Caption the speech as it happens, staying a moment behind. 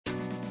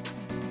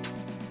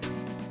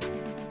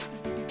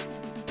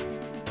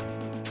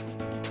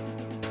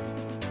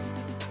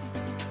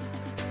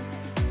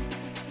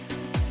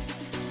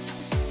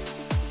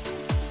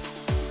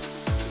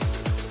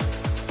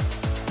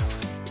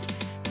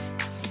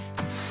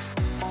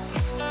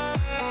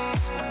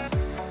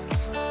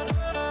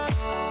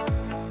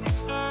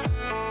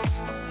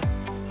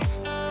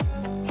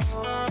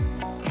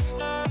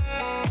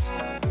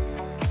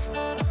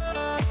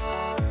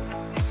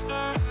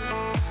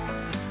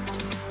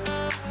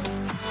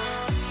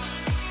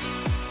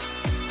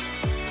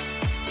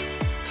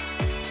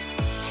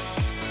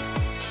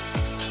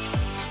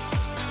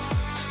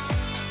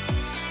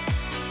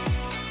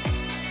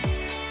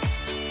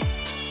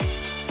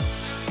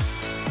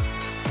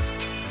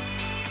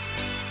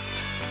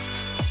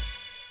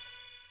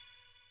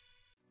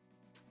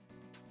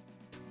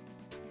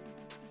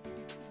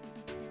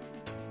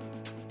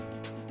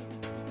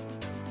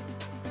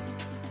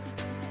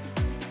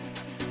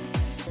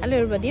Hello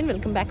everybody and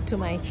welcome back to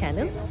my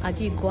channel.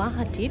 Aji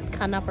Guwahatit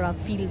Khanapara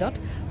fieldot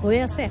hoye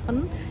ase ekhon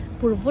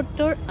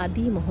Purvottar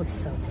Adi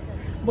mahotsav.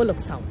 Bolok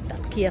saw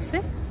tat ki ase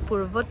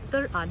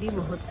Purvottar Adi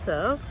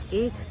mahotsav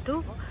 8 to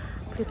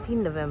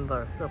 15 November.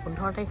 So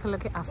 15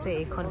 taৰিখলৈকে ase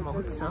ekhon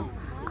mahotsav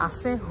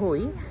ase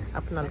hoi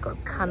apnalokor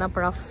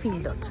Khanapara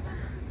fieldot.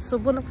 So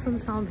bolok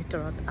saw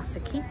bhitorot ase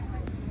ki.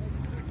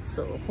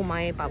 So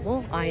humaye pabo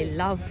I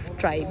love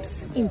tribes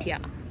India.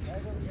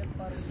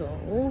 So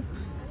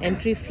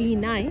entry fee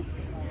nai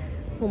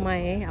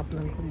humaye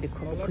apnalok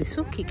dekhobo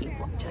khoisu ki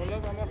chai.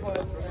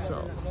 So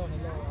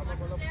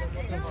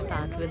let's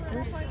start with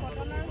this.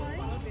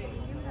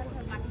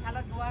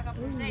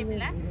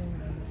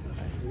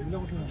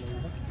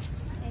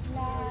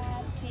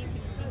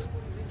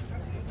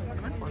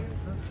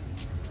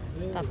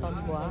 Tatot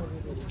boa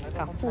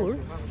kapur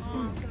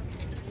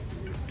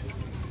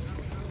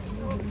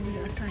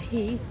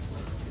tahi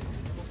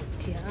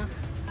tia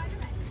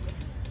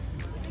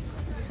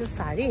जो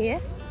साड़ी है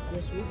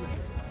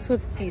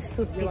suit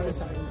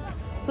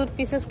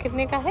pieces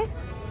कितने का है?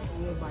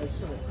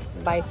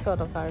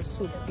 2200 का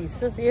suit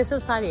pieces. ये सब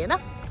साड़ी है ना?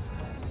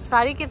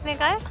 साड़ी कितने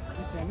का है?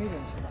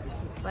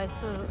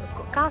 2200.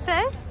 कहाँ से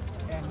है?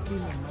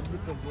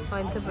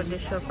 मध्य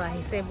प्रदेश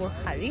प्राइस है वो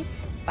हारी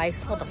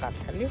 2200 का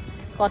खाली.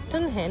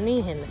 कॉटन है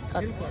नहीं है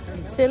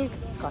सिल्क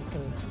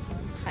कॉटन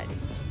हारी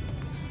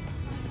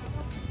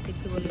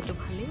देखिए बोले तो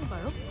खाली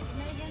बारो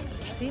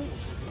सी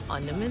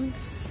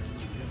ऑर्नामेंट्स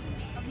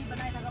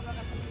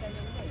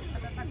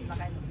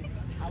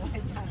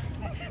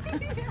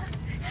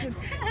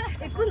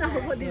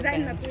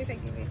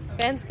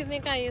बैंड्स कितने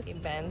का ये?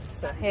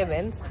 बैंड्स है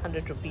बैंड्स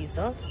 100 रुपीज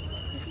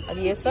और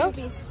ये सब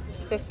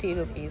 50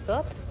 रुपीज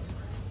और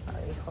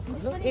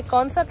ये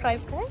कौन सा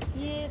ट्राइब का है?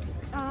 ये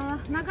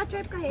नागा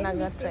ट्राइब का है.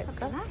 नागा ट्राइब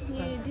का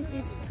ये this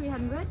is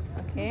 300.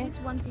 Okay this is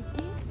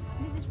 150.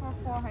 This is for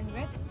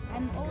 400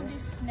 and all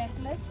these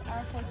necklace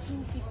are for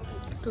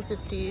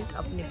 250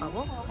 अपनी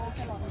पावो.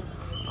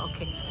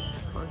 Okay,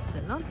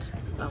 wholesale not.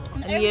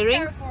 And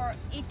earrings for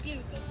 80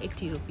 rupees.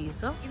 80 rupees.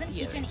 Even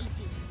keychain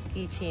 80.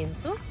 Keychain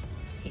so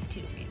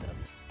 80 rupees.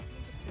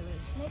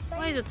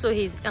 Why is it so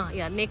easy?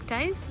 Yeah,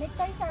 neckties.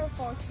 Neckties are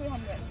for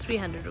 300.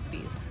 300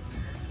 rupees.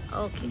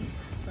 Okay,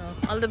 so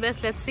all the best.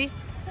 Let's see.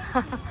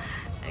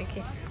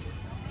 Okay.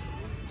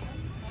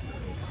 So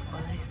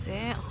all I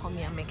say,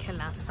 homia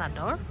mekhela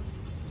sador.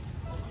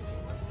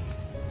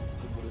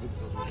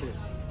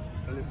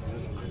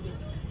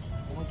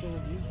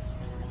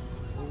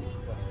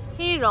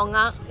 He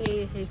ronga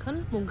hekhon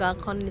muga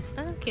khon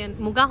nisna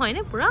muga hoy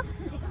ne pura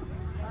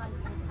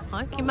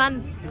hoy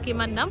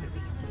kiman dam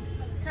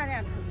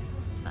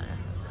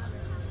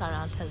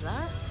 8,500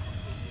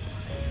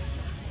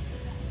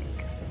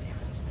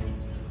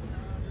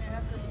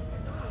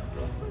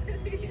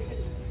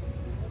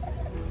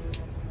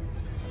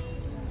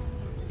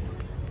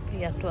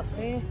 ইয়াতো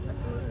আছে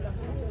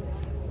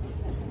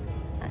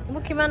মো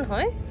কিমান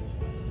হয়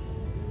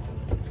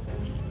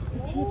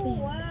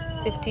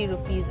 50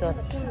 rupees of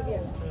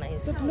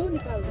nice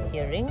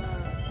earrings.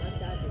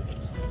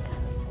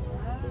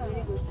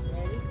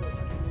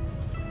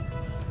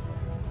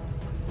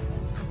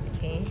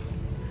 Okay.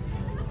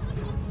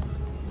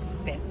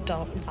 Pet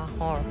of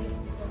bahor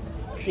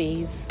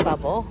trees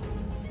pabo.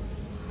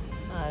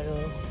 Aru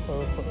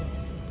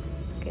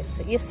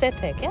कैसे ये set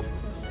है क्या?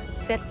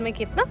 Set में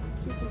कितना?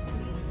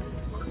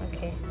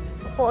 Okay.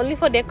 Only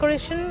for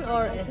decoration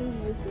or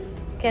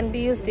can be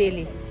used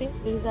daily? See,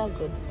 these are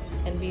good.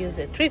 Can be used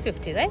at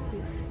 350, right?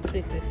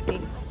 350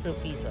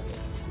 rupees.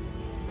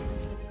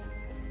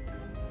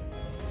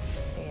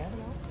 Yeah,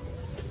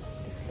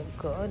 this look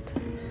good.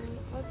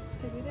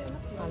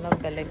 I love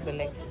beleg.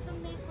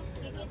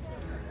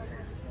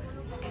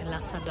 Mekhela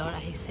sador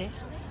ahise.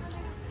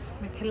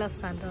 Mekhela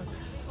sador,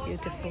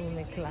 beautiful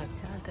mekhela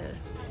chador.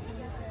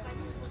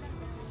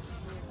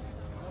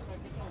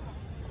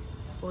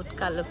 Both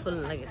colorful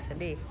lagise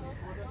de.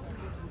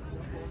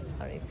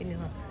 Aur epine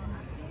hoche.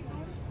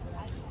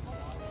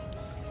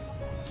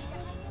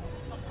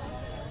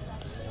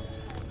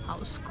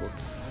 House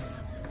coats.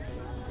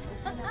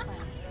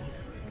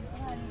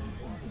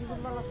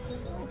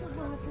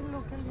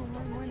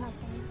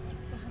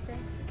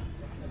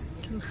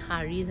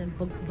 Harry and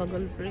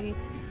Buglebury.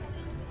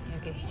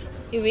 Okay.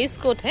 ये waste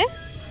coat है?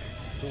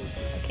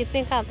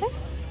 कितने का आता है?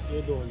 ये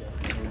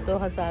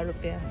 2000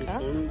 रुपया का.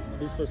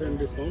 20%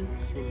 discount.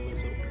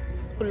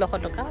 1600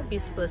 टका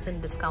 20%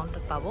 डिस्काउंट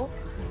पावो.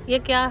 ये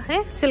क्या है?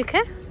 सिल्क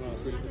है?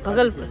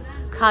 Bhagalpur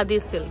khadi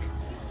silk.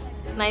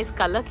 Nice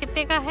colour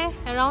कितने का है?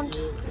 अराउंड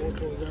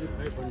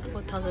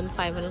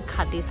 4500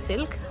 खादी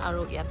सिल्क और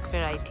यार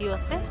वेराइटी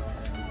আছে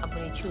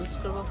আপুনি চুজ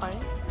কৰিব পাৰে.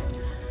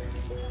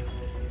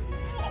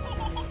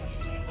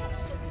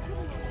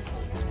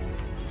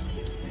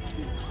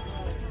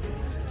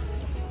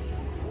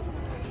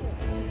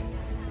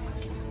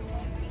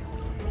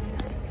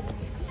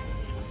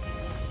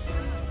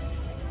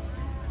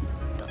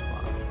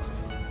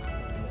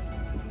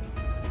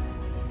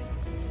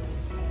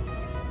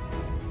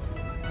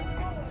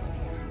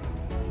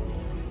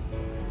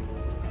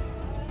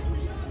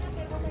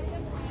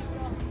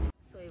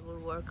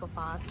 of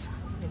art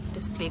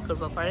display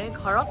करवा पड़े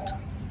घरत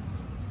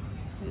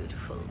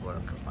beautiful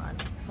work of art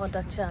बहुत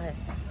अच्छा है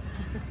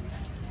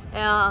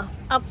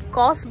आप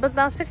कॉस्ट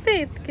बता सकते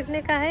हैं कितने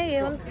का है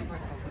ये वाला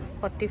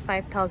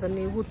 45,000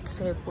 ये वुड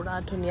से पूरा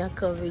दुनिया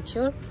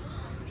कर्वेचर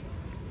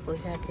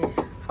बढ़िया के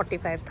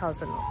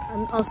 45,000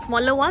 और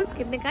स्मॉलर वंस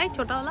कितने का है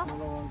छोटा वाला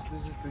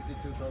This is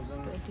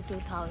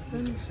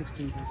 22,000.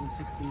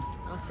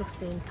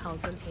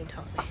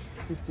 16,800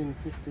 15,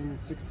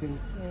 16.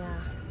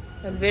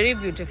 yeah and very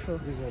beautiful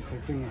These are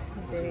 13.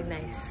 very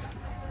nice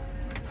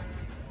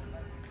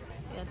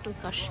yeah to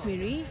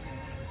Kashmiri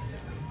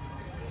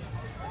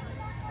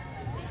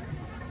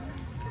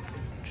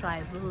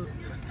tribal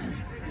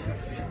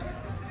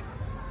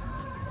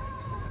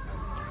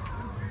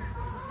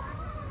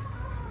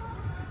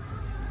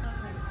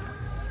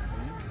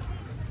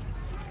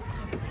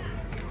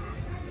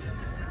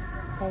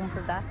home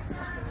products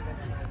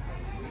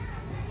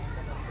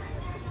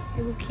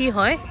ebu ki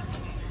hoy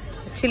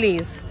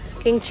chilies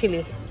king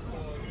chili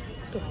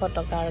 200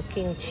 takar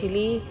king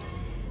chili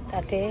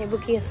tate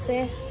ebu ki ase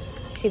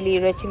chili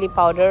red chili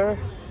powder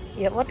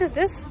yeah what is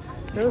this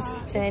those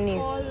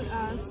Chinese It's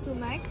called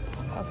sumac.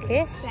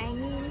 okay It's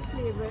tangy in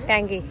flavor.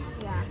 tangy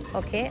Yeah.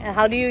 okay and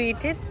how do you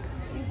eat it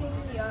You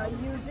can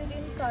use it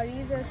in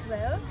curries as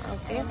well.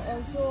 Okay. And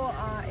also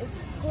it's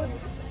good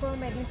for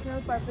medicinal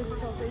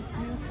purposes also. It's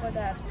used for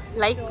that.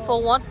 like So, for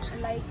what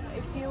Like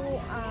if you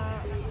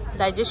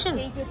digestion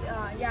take it,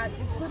 yeah,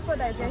 it's good for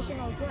digestion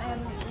also. And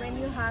when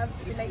you have,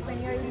 like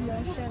when you're in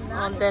motion,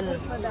 it's then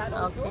good for that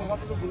also.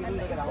 okay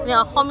And it's good.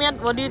 yeah Homiat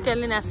what do you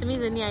tell in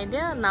Assamese any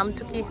idea naam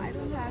to ki I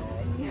don't have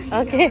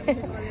any okay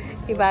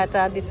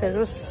Ibata this is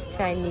Rus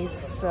Chinese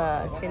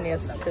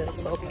Chinese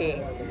okay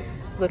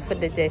good for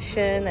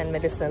digestion and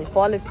medicinal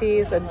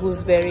qualities a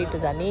gooseberry to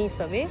jani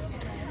sabe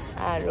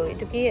aru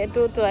etu ki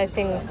etu to I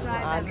think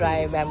dry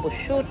bamboo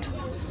shoot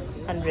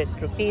 100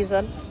 rupees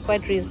on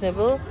quite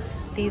reasonable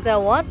these are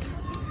what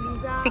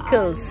These are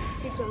pickles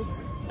pickles.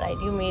 right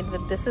you made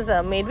with this is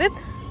made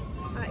with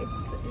It's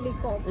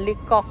liquor.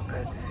 licock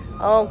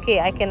okay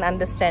I can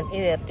understand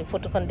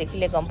photo kon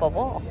dekhile gam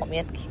pabo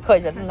Homiat ki koi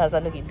janu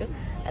najanu kintu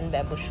and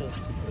bamboo shoot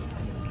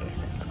okay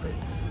that's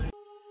great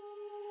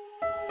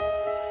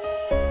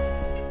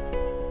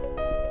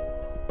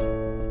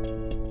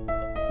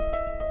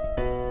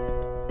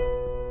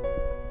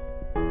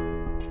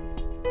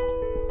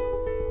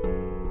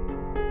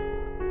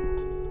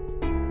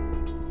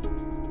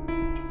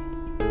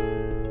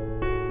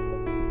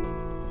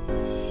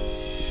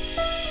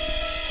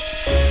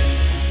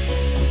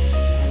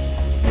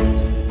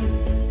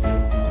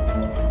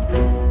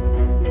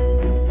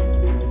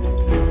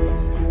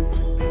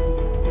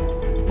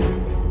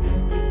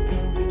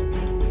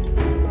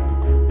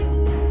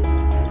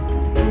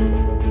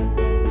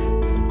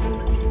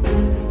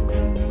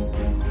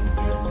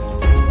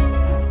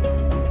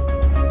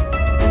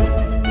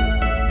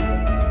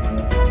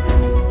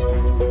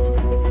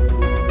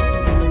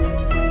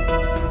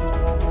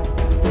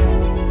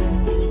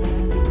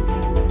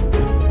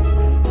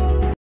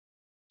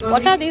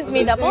What are these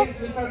made up of?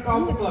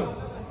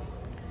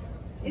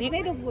 It's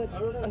made of wood.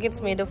 Okay,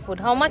 it's made of wood.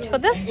 How much for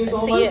this? It's a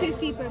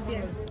 250 per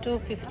pair.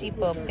 250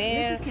 per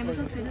pair. This is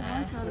chemical treated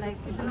one, so like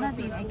it will not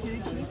be an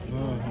accurate shape. It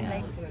will be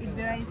like it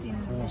varies in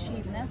the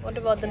shape. Na? What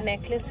about the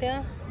necklace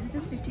here? This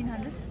is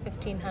 1500.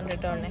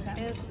 $1,500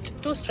 necklace.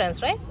 2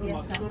 strands, right?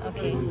 Yes, ma'am.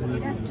 Okay.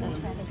 It has two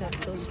strands. It has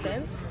 2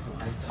 strands.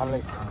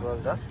 Well,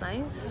 That's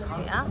nice.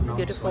 Yeah,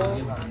 beautiful.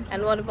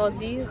 And what about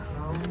these?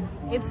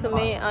 It's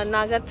a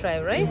Naga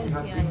tribe, right?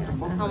 Yeah.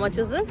 How much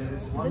is this?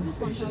 This is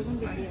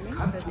 1000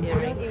 with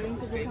earrings.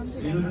 With earrings.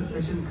 Earrings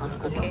it will come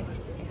to Okay,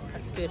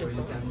 that's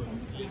beautiful.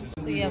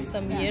 So you have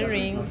some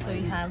earrings. So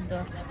you have the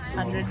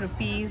 100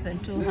 rupees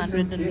and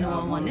 200. The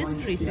lower one is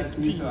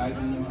 350.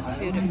 It's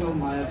beautiful.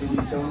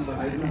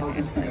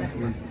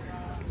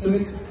 So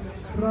it's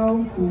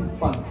crown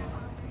kupan,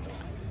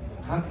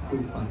 hat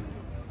kupan.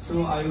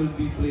 So I will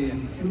be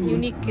playing flute.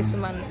 Unique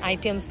kisuman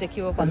items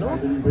dekhibo palo.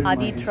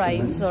 Adi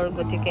tribes or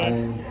gotike.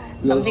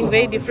 Something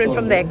very different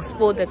from the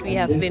expo that we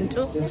have been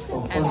to,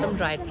 and some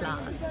dried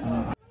flowers.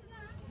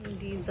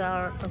 These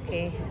are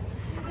okay.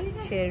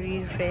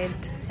 Cherry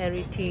red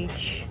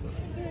heritage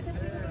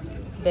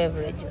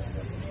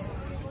beverages.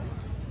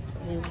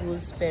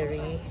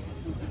 Gooseberry.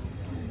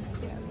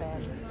 And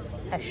then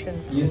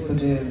passion fruit.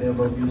 Yesterday there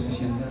were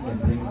musicians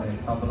that bring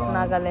like tabla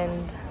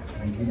Nagaland.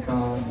 and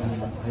guitar,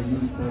 and I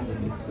used that,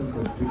 and it's so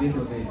good.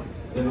 Today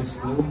there is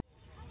slow.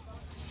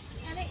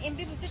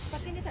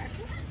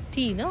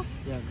 Tea, no?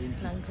 yeah, green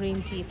tea.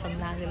 Green tea from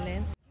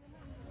Nagaland.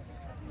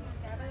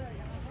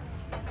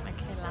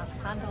 Makhela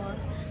sador.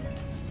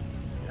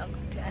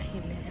 Logote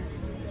ahile.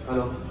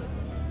 Hello.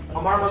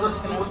 Amar মাজত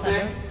ইতিমধ্যে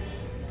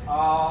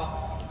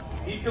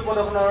নৃত্য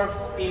প্ৰদৰ্শনৰ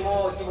Timo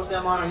ইতিমধ্যে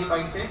আমাৰ আহি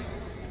পাইছে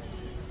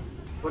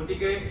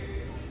গতিকে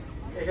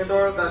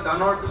একেদৰ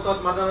গানৰ পিছত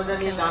মাজে মাজে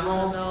আমি গানো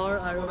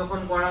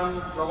প্ৰদৰ্শন কৰাম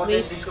লগতে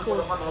নৃত্য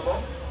প্ৰদৰ্শন হ'ব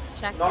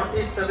নৰ্থ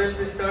ইষ্ট seven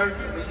sister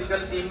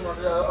musical team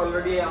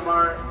already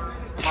আমাৰ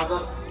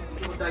মাজত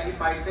ইতিমধ্যে আহি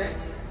পাইছে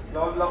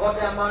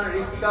লগতে আমাৰ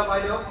ঋষিকা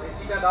বাইদেউ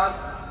ঋষিকা দাস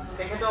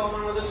তেখেতৰ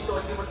আমাৰ মাজত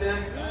ইতিমধ্যে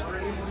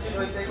অলৰেডি উপস্থিত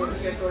হৈছে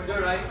গতিকে সৌৰ্য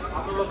ৰায়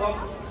আপোনালোকক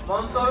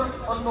মঞ্চৰ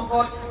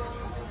সন্মুখত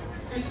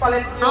পিছফালে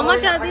How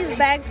much are these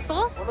bags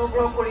for?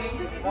 অনুগ্ৰহ কৰি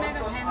This is made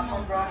of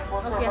handloom.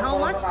 Okay, how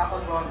much?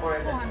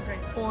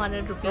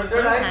 400 rupees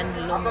of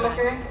handloom.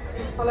 আপোনালোকে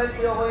পিছফালে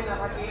থিয় হৈ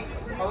নাথাকি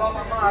অলপ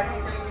আমাৰ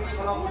আৰ্টিষ্টখিনি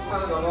অলপ উৎসাহ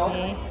দিব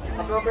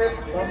আপোনালোকে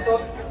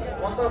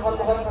মঞ্চৰ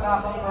সন্মুখত থকা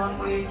আসন গ্ৰহণ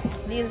কৰি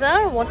These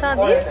are, what are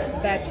these?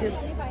 Batches.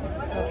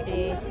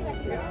 Okay.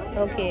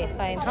 Okay,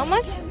 fine. How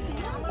much?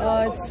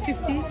 It's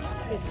 50.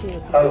 50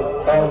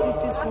 rupees. This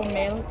is for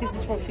male, this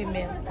is for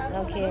female.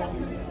 Okay.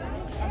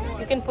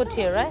 You can put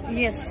here, right?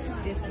 Yes,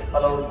 yes.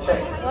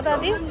 What are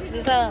these?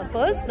 These are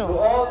pearls? No.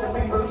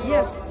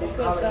 Yes,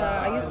 because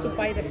I used to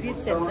buy the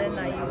beads and then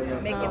I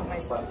make it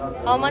myself.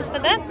 How much for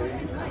that?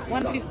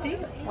 150.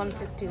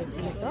 150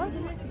 rupees. Huh?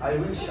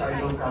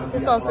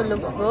 This also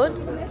looks good.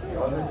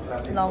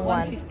 Long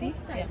one. 150.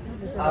 Yeah.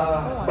 This is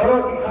also one.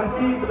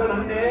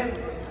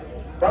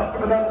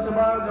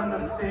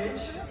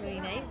 Very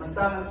nice.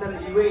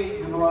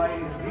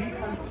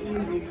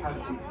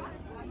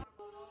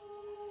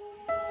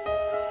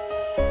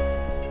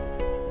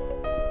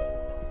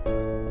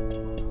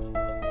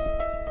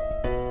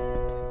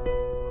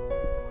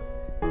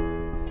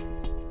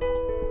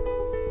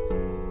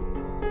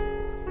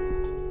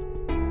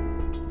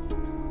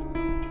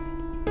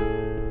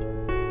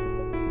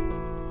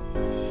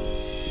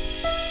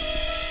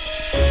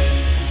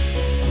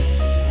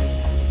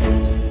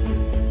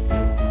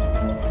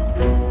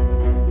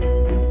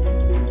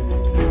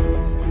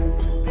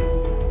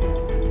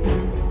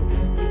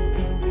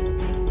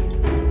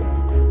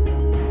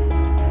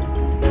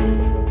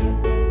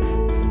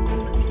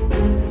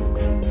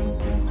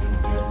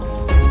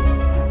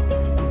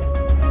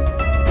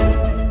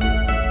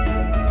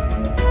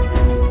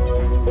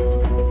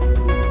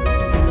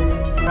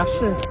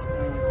 Brushes.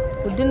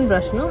 Wooden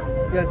brush, no?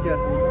 Yes.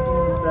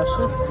 Wooden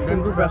brushes.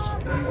 Bamboo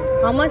brushes.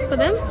 How much for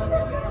them?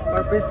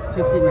 Per piece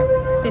 50 ma'am.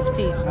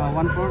 50.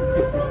 1 for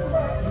 50.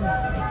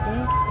 Okay.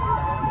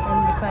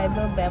 And the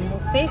fiber bamboo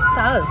face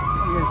towels.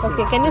 Yes.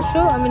 Okay, can you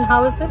show? I mean,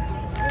 how is it?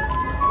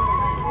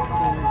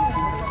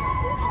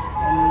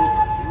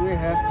 And we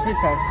have 3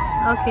 sizes.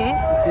 Okay.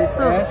 This is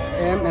So, S,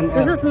 M, and L.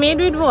 this is made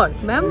with what?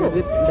 Bamboo?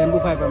 with bamboo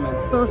fiber ma'am.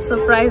 So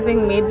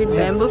surprising, made with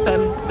Yes.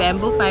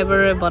 bamboo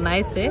fiber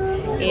banaise.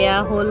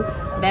 Eya hol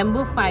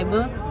bamboo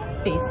fiber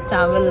face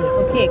towel.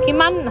 Okay,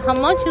 Kiman, how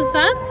much is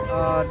that?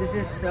 This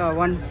is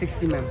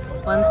 160 ma'am.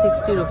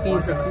 160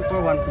 rupees. 160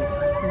 for 1 piece.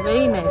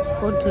 Very nice.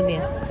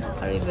 Potunia.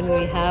 Or even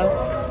we have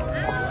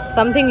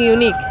something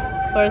unique.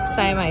 First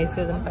time I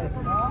see them.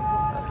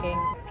 Okay.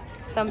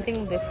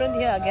 Something different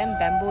here again.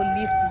 Bamboo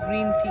leaf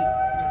green tea.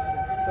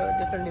 So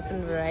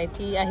different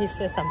variety. He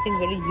says something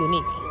very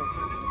unique.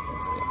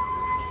 That's good.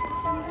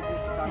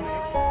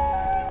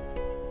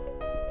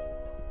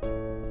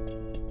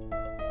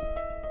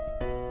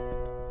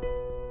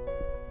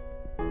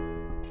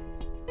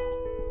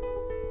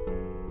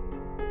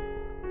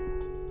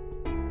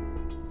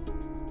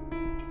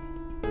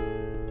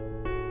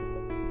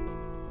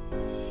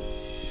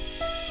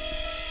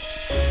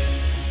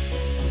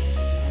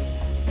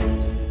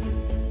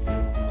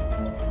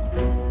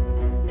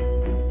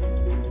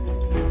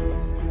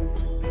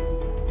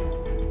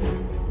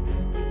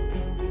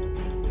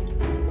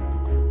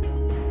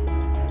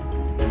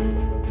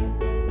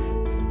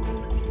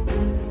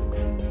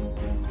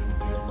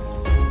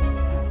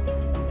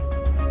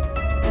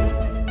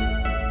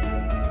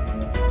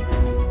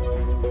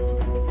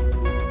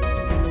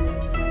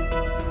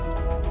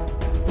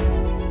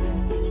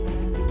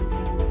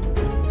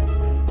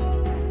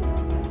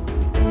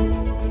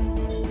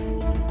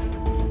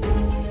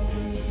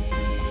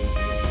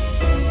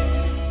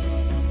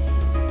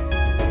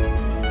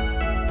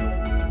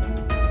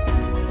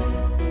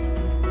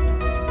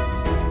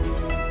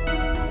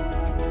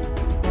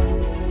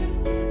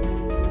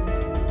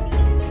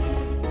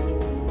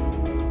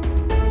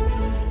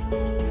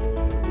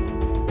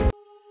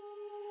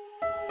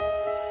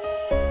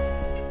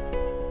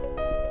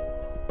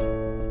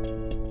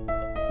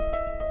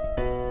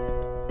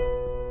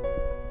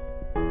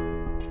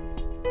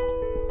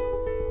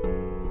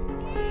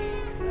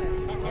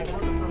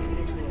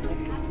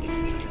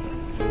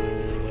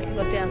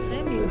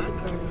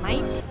 Musical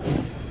night.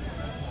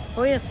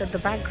 Oh yes, at the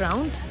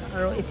background.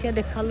 Aro etia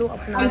dekhalu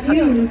apna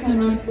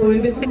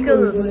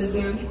pickles.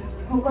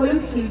 সকলো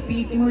শিল্পী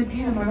ইতিমধ্যে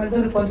আমাৰ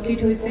মাজত উপস্থিত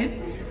হৈছে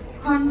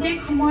খন্তেক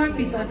সময়ৰ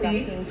পিছতে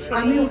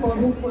আমি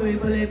উপভোগ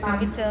কৰিবলৈ পাম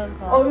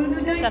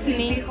অৰুণোদয়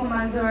শিল্পী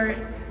সমাজৰ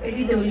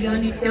এটি দলীয়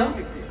নৃত্য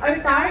আৰু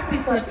তাৰ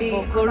পিছতে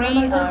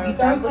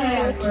গীতৰ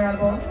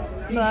কৰাব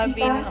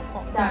Soybean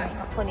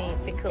aphoni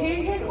pickle. এই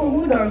বহু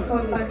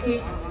দৰ্শক পাখি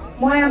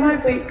মই আমাৰ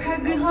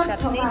প্ৰেক্ষাগৃহত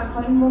থকা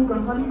আসনসমূহ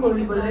গ্ৰহণ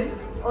কৰিবলৈ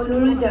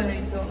অনুৰোধ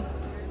জনাইছো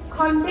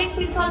খন্তেক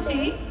পিছতে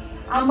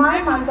আমাৰ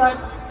মাজত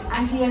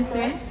আহি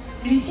আছে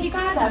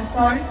ঋষিকা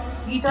দাসৰ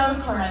গীতৰ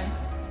খৰাই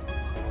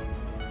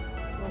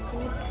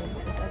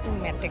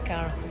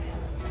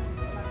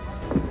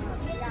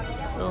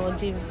So,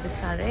 ji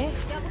bisare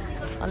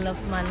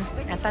অলপমান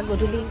এটা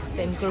গধূলি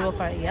স্পেণ্ড কৰিব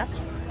পাৰি ইয়াত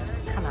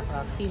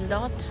খানাপাৰা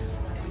ফিল্ডত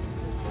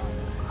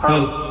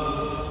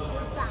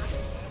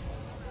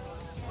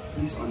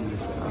Please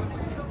understand.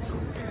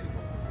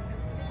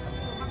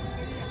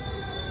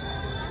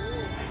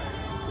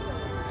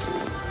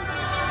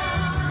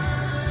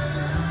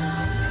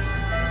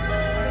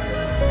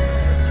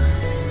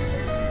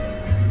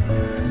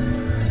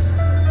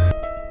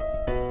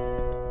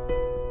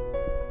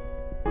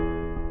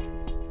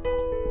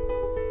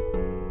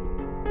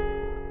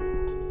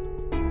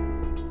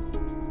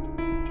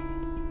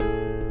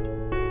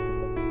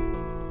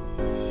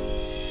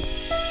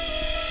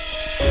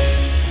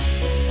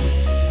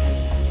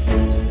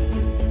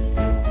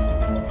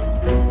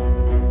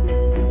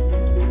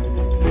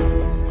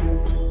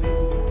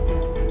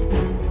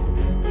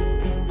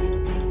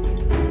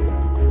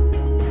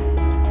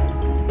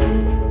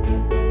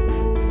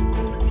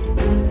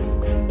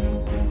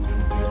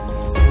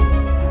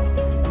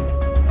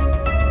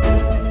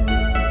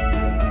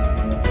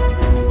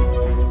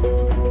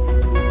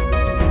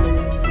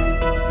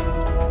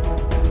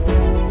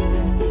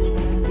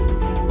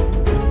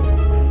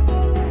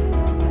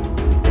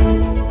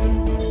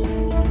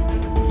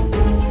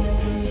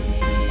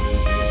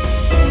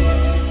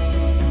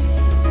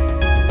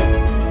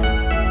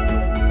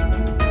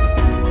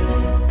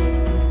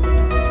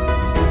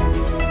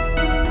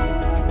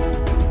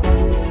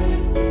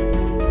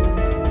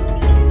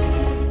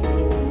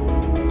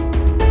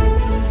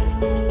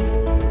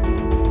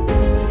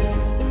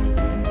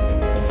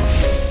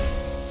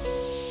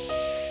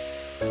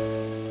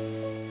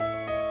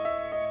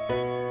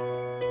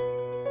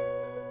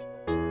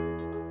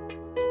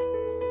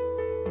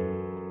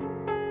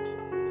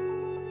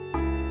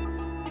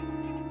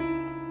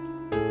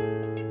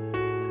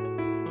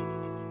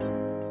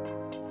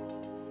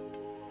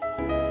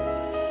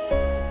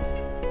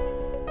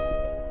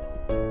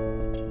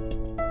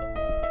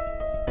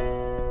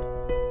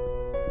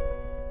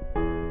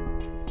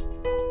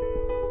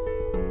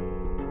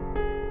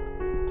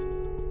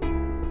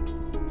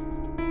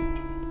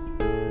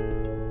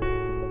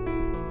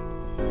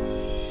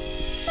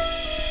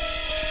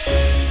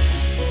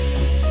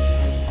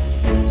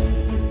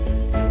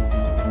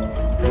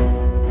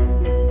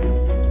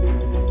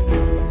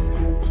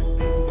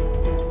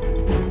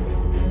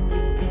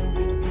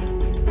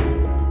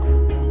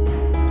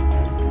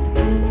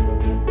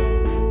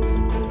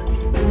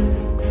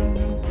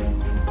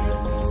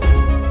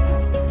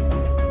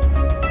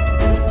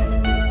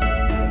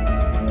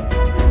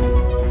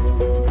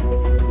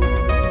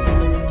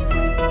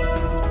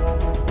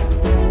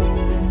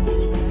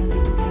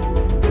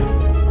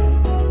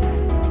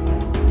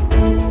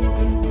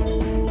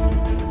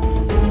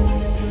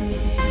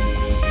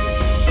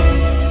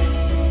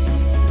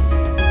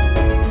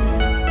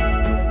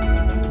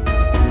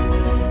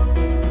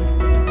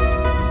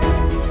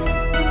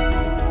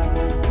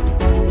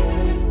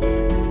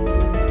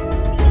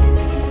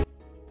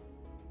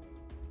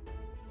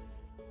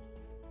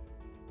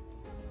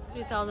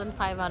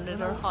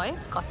 $3,500 হয়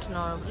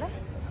কটনৰ বোলে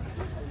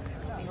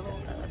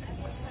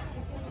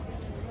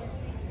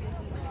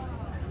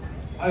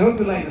I hope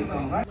you like the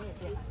song, right?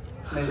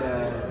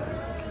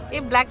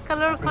 এই ব্ল্যাক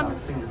কালার খন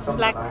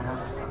ব্ল্যাক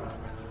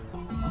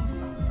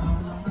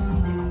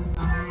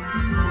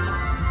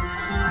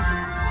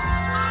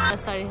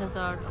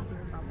 $4,000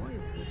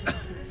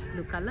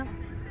 ব্লু কালার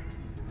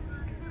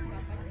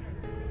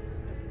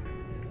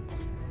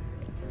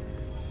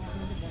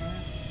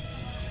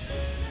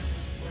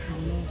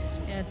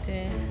ইয়াতে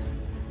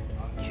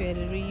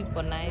জুৱেলাৰী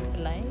বনাই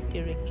পেলাই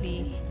ডিৰেক্টলি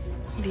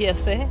দি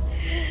আছে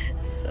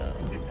so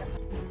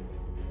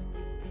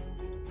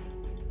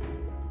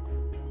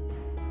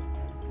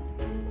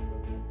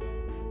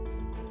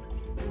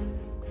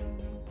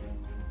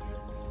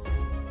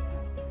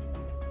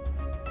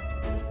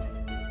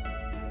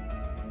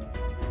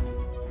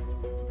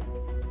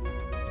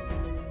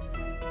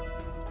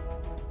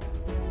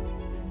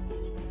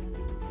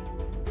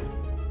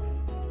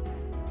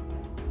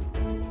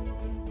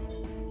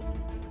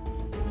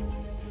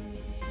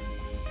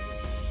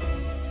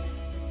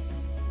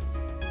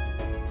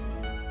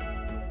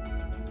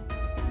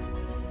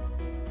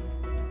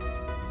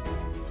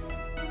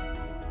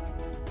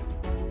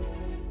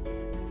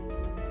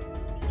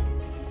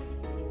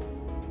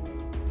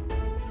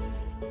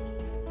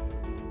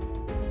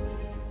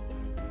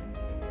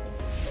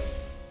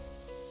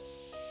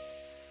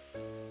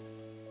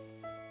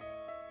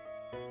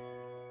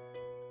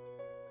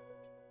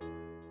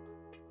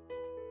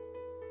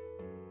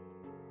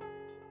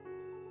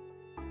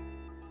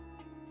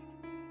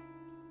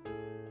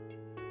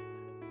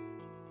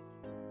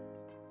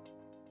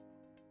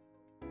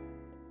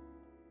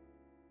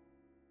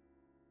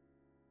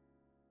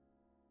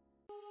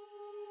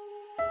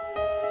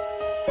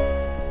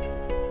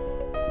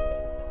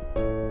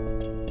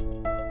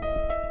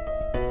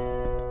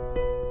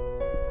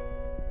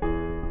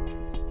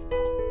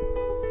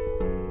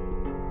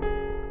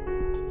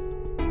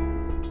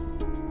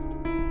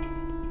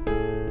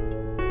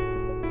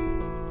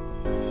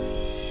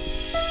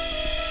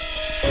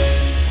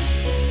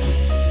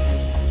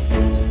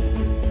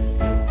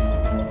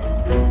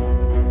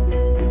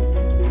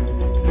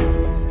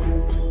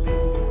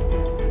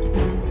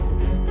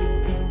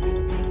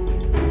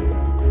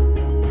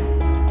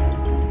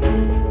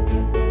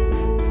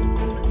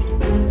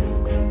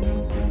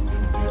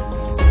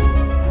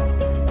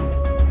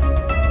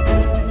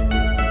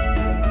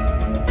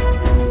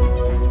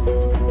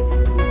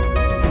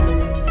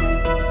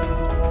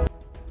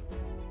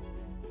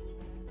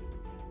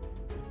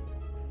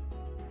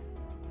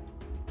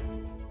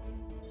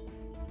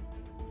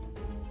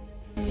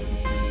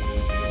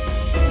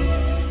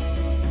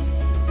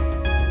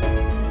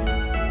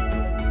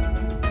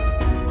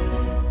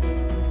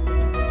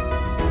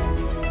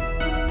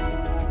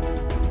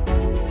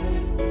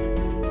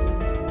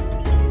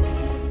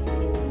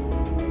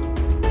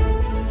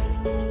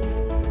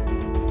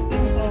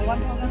We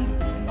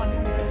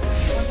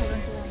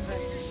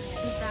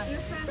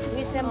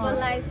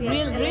symbolize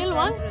real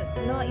one?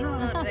 No, it's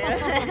not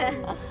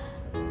real.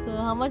 So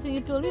how much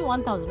you told me?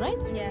 1,000, right?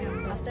 Yeah,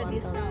 after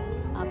discount.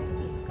 After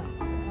discount.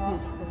 It's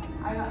beautiful.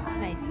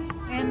 Nice.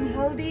 And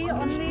haldi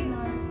only.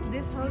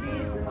 This haldi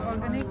is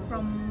organic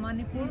from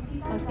Manipur.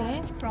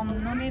 Okay. From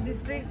None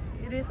district,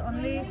 it is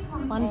only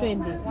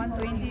 120.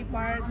 120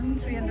 per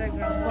 300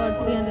 grams. For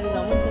 300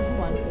 grams, just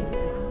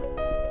 120.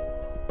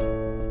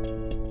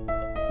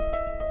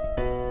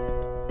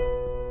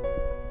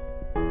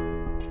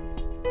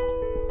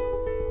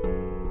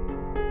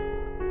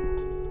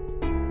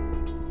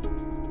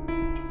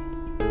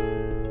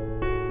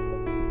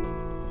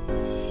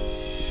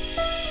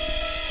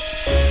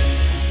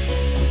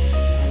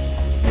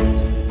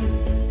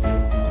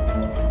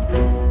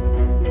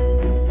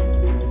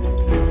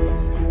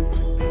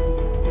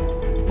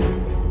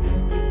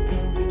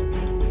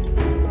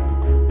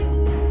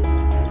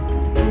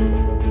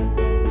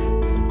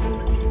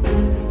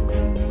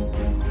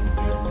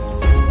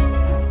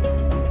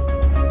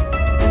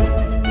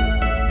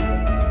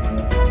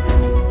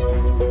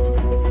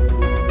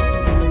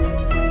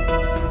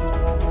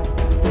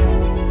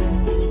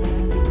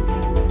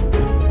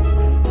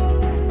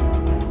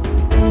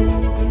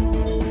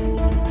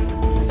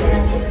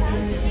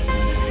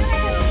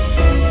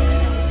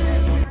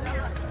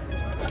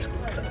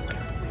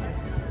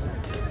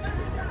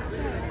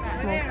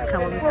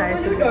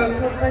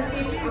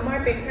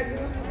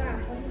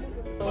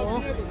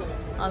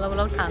 All of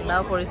thanda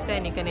porise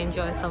and you can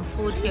enjoy some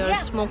food here,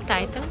 smoked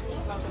items.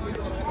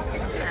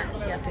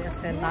 Yet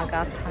is a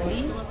naga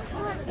thali.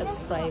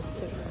 That's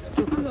price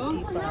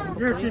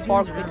 250 per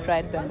pork with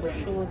dried bamboo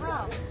shoots,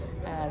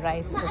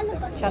 rice with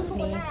some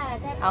chutney,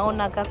 our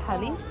naga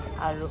thali,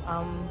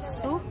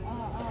 soup.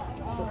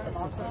 So this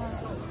is,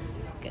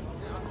 you can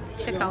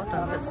check out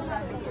on this.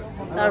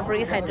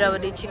 Tarburi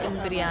Hyderabadi chicken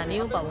biryani,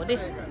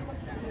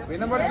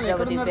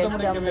 Hyderabadi veg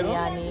dum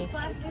biryani,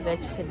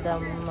 veg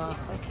dum,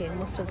 okay,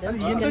 most of them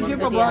chicken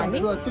biryani.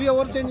 3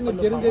 hours change in the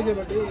journey.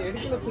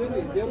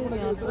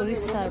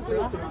 Orissa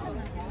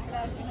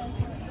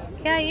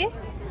क्या ये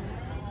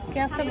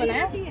कैसे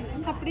बनाया?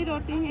 खपड़ी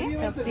रोटी है।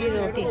 खपड़ी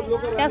रोटी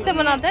कैसे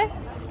बनाते हैं?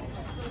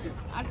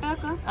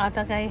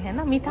 आटा का ही है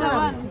ना, मीठा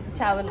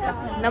चावल का,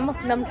 नमक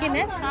नमकीन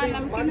है।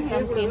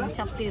 नमकीन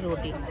चपटी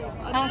रोटी।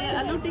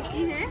 आलू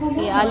टिक्की है।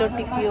 ये आलू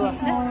टिक्की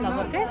वासे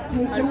लगते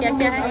और क्या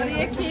क्या है?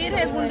 ये खीर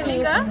है गुंडली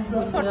का,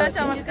 छोटा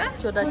चावल का।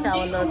 छोटा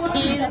चावल और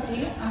खीर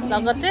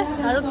लगते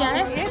और क्या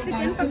है?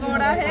 चिकन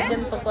पकौड़ा है।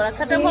 चिकन पकौड़ा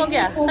खत्म हो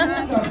गया।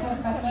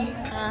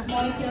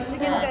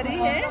 चिकन करी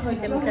है।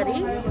 चिकन करी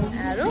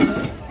और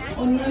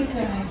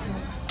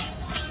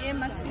ये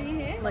मछली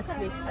है।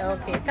 मछली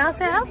ओके। कहाँ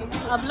से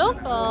आप लोग?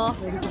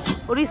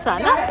 उड़ीसा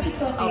ना?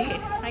 Okay,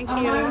 thank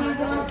you.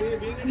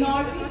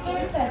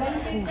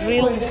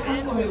 Grilled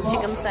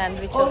chicken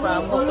sandwich और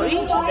ब्राम्बो पूरी,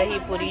 दही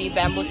पूरी,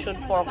 बैम्बू शूट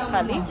पर्क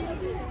थाली,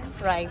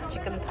 फ्राइड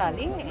चिकन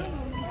थाली,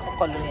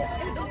 कलुयास।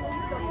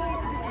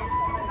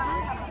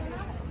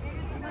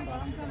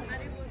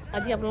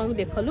 আজি আপোনালোকক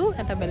দেখালো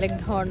এটা বেলেগ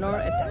ধৰণৰ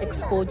এটা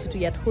এক্সপ'জ যেটো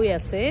ইয়াত হৈ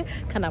আছে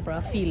খানাপাৰা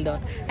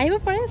ফিল্ডত। আহিব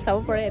পাৰে, চাব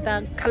পাৰে, এটা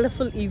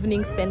কালাৰফুল ইভিনিং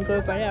স্পেণ্ড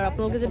কৰিব পাৰে। আৰু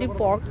আপোনালোকে যদি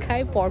পৰ্ক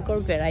খায়, পৰ্কৰ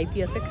ভেৰাইটি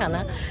আছে, খানা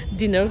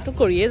ডিনাৰটো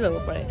কৰিয়ে যাব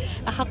পাৰে।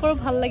 আশা কৰোঁ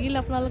ভাল লাগিল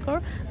আপোনালোকৰ,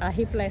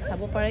 আহি পেলাই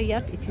চাব পাৰে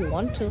ইয়াত if you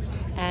want to,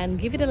 and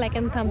give it A like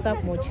and thumbs up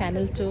মোৰ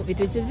চেনেলটো।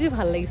 ভিডিঅ' যদি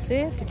ভাল লাগিছে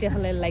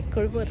তেতিয়াহ'লে লাইক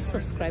কৰিব, এটা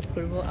ছাবস্ক্ৰাইব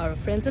কৰিব আৰু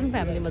ফ্ৰেণ্ডছ এণ্ড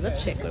ফেমিলিৰ মাজত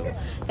শ্বেয়াৰ কৰিব।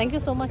 Thank you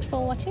so' much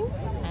for ৱাচিং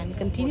and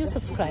continue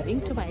subscribing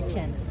to my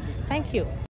channel. Thank you.